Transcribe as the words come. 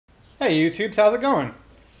Hey YouTubes, how's it going?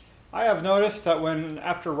 I have noticed that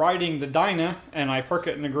after riding the Dyna and I park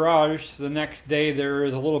it in the garage, the next day there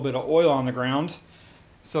is a little bit of oil on the ground.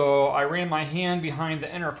 So I ran my hand behind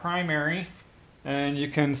the inner primary and you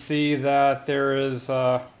can see that there is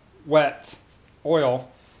wet oil.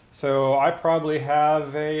 So I probably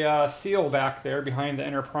have a seal back there behind the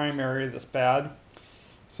inner primary that's bad.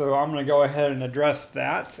 So I'm going to go ahead and address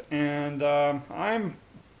that. And I'm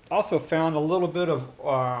also found a little bit of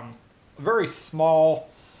very small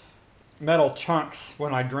metal chunks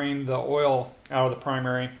when I drained the oil out of the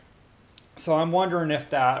primary. So I'm wondering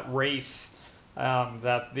if that race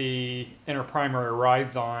that the inner primary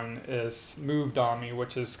rides on is moved on me,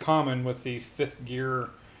 which is common with these fifth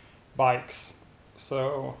gear bikes.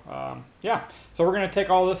 So yeah, so we're going to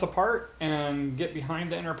take all this apart and get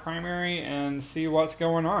behind the inner primary and see what's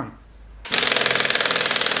going on.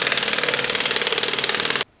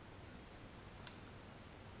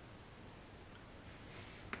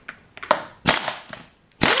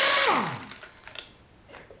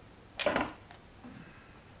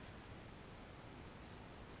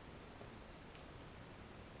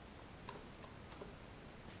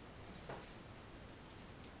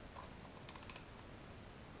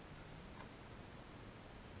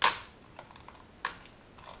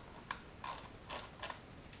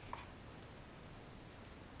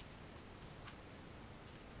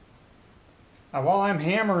 While I'm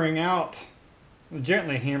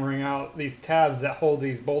gently hammering out these tabs that hold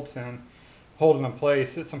these bolts in, hold them in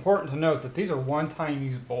place, it's important to note that these are one-time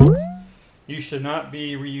use bolts. You should not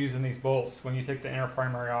be reusing these bolts when you take the inner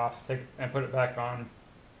primary off and put it back on.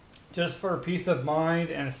 Just for peace of mind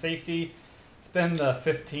and safety, spend the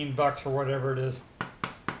 15 bucks or whatever it is.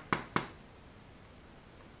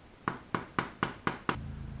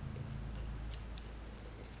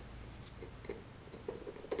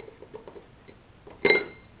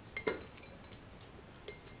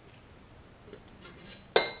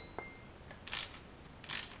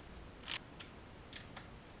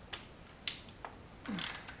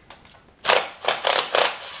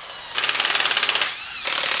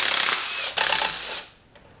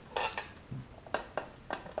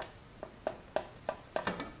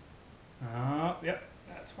 Yep,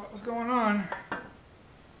 that's what was going on.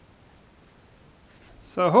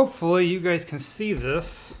 So hopefully you guys can see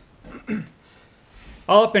this.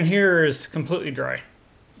 All up in here is completely dry.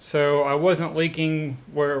 So I wasn't leaking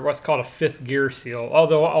what's called a fifth gear seal,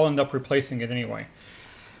 although I'll end up replacing it anyway.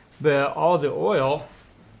 But all the oil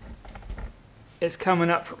is coming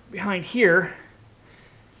up from behind here.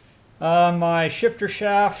 My shifter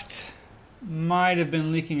shaft might have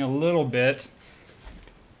been leaking a little bit.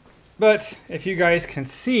 But if you guys can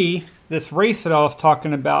see, this race that I was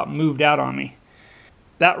talking about moved out on me.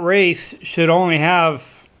 That race should only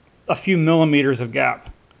have a few millimeters of gap.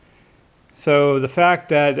 So the fact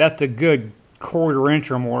that that's a good 1/4 inch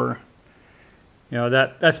or more, you know,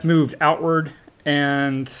 that's moved outward,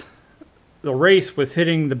 and the race was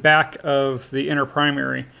hitting the back of the inner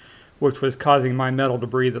primary, which was causing my metal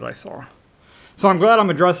debris that I saw. So I'm glad I'm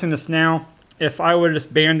addressing this now. If I would have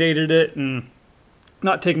just band-aided it and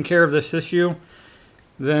not taking care of this issue,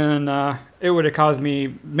 then it would have caused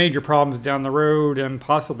me major problems down the road and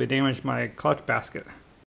possibly damaged my clutch basket.